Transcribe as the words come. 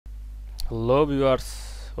Hello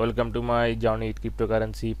viewers, welcome to my journey with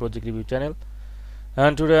cryptocurrency project review channel.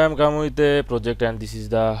 And today I am coming with a project, and this is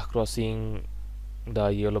the crossing the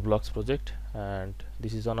yellow blocks project, and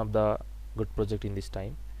this is one of the good project in this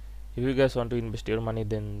time. If you guys want to invest your money,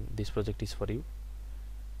 then this project is for you.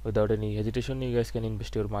 Without any hesitation, you guys can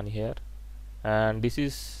invest your money here, and this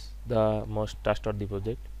is the most trustworthy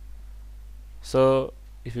project. So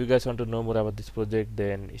if you guys want to know more about this project,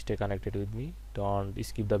 then stay connected with me. Don't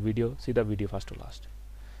skip the video, see the video first to last.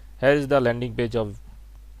 Here is the landing page of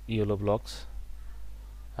yellow blocks,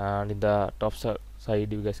 and in the top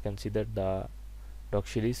side you guys can see that the doc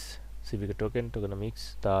series, CBK token,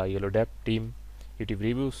 tokenomics, the yellow dev team, YouTube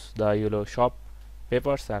reviews, the yellow shop,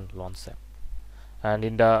 papers, and launch app. And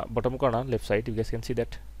in the bottom corner left side you guys can see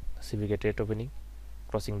that CBK trade opening,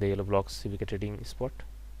 crossing the yellow blocks CBK trading spot.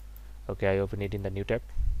 Okay, I open it in the new tab,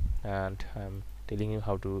 and I'm telling you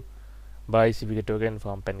how to buy CBK token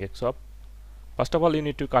from PancakeSwap. First of all, you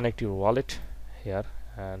need to connect your wallet here,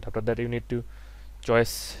 and after that you need to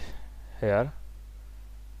choose here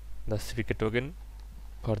the CBK token.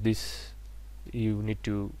 For this you need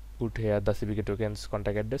to put here the CBK tokens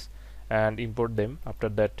contact address and import them. After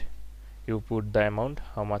that you put the amount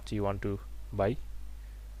how much you want to buy.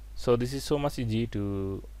 So this is so much easy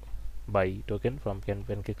to buy token from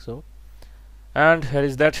PancakeSwap. And here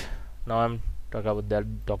is that. Now I'm talking about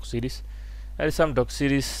that doc series. There is some doc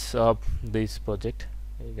series of this project.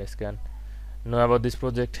 You guys can know about this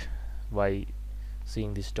project by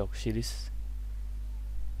seeing this doc series.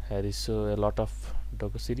 Here is a lot of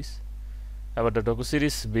doc series. About the doc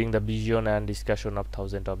series being the vision and discussion of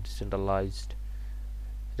thousands of decentralized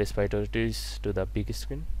repositories to the big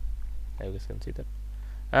screen. You guys can see that.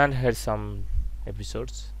 And here's some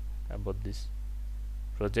episodes about this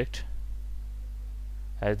project.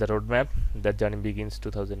 As the roadmap, that journey begins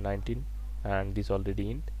 2019, and this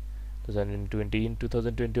already in 2020, in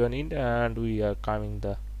 2021 in, and we are coming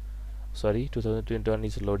the 2021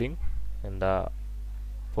 is loading in the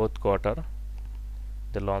fourth quarter.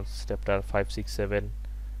 They launched chapter 5, 6, 7,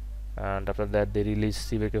 and after that they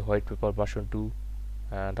released CBK white paper version 2,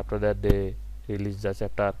 and after that they released the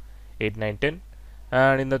chapter 8, 9, 10,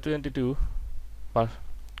 and in the 22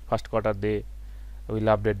 first quarter they will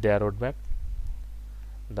update their roadmap.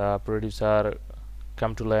 The producer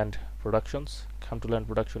Come to Land Productions. Come to Land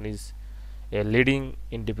Production is a leading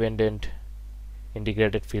independent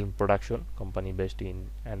integrated film production company based in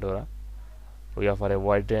Andorra. We offer a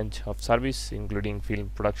wide range of service including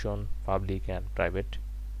film production, public and private.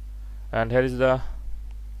 And here is the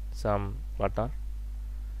some partner,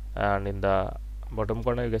 and in the bottom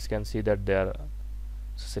corner you guys can see that there are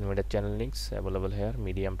social media channel links available here: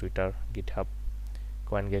 Medium, Twitter, GitHub,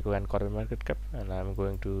 CoinGecko, and CoinMarketCap. And I'm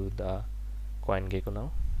going to the CoinGecko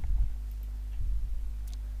now.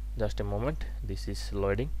 Just a moment, this is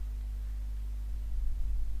loading.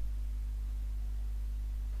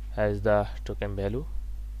 Has the token value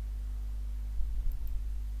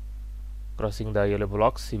crossing the yellow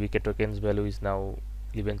blocks. CBK tokens value is now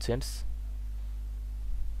 11 cents,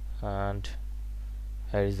 and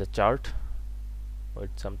here is the chart. Wait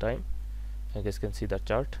some time, you guys can see the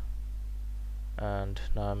chart. And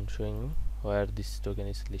now I'm showing you where this token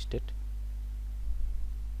is listed.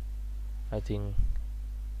 I think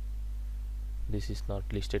this is not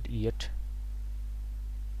listed yet.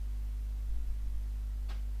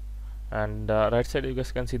 And right side you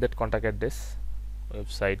guys can see that contact address,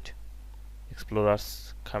 website,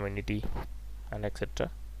 explorers, community, and etc.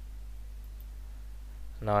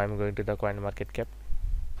 Now I'm going to the CoinMarketCap.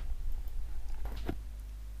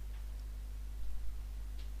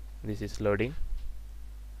 This is loading.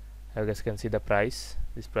 You guys can see the price.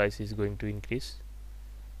 This price is going to increase,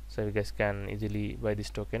 so you guys can easily buy this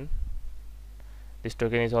token. This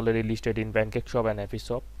token is already listed in PancakeSwap and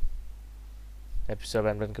FSwap.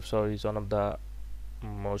 FSwap and PancakeSwap is one of the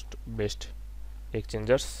most best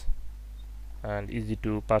exchangers and easy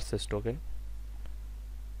to purchase token.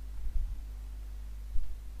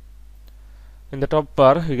 In the top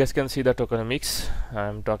bar you guys can see the tokenomics.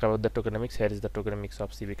 I'm talking about the tokenomics. Here is the tokenomics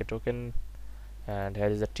of CBK token, and here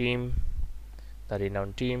is the team, the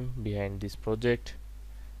renowned team behind this project,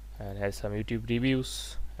 and has some YouTube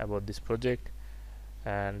reviews about this project.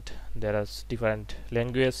 And there are different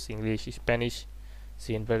languages: English, Spanish,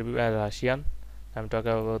 C interview, and Russian. I'm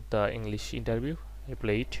talking about the English interview. I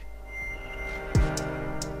play it.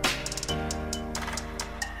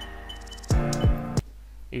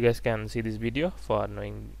 You guys can see this video for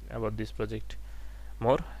knowing about this project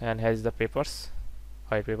more. And has the papers,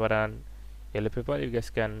 white paper and yellow paper. You guys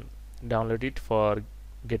can download it for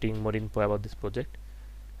getting more info about this project.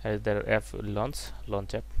 Has the app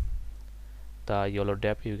launch app. the yellow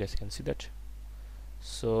dab, you guys can see that.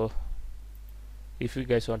 So if you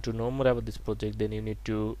guys want to know more about this project, then you need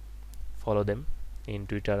to follow them in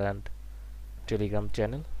Twitter and Telegram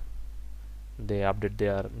channel. They update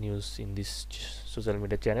their news in these social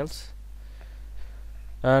media channels.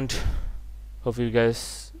 And hope you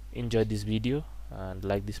guys enjoyed this video and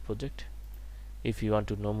like this project. If you want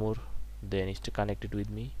to know more, then stay connected with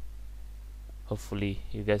me. Hopefully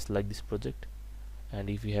you guys like this project, and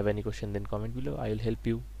if you have any question, then comment below. I will help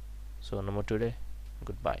you. So no more today.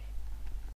 Goodbye.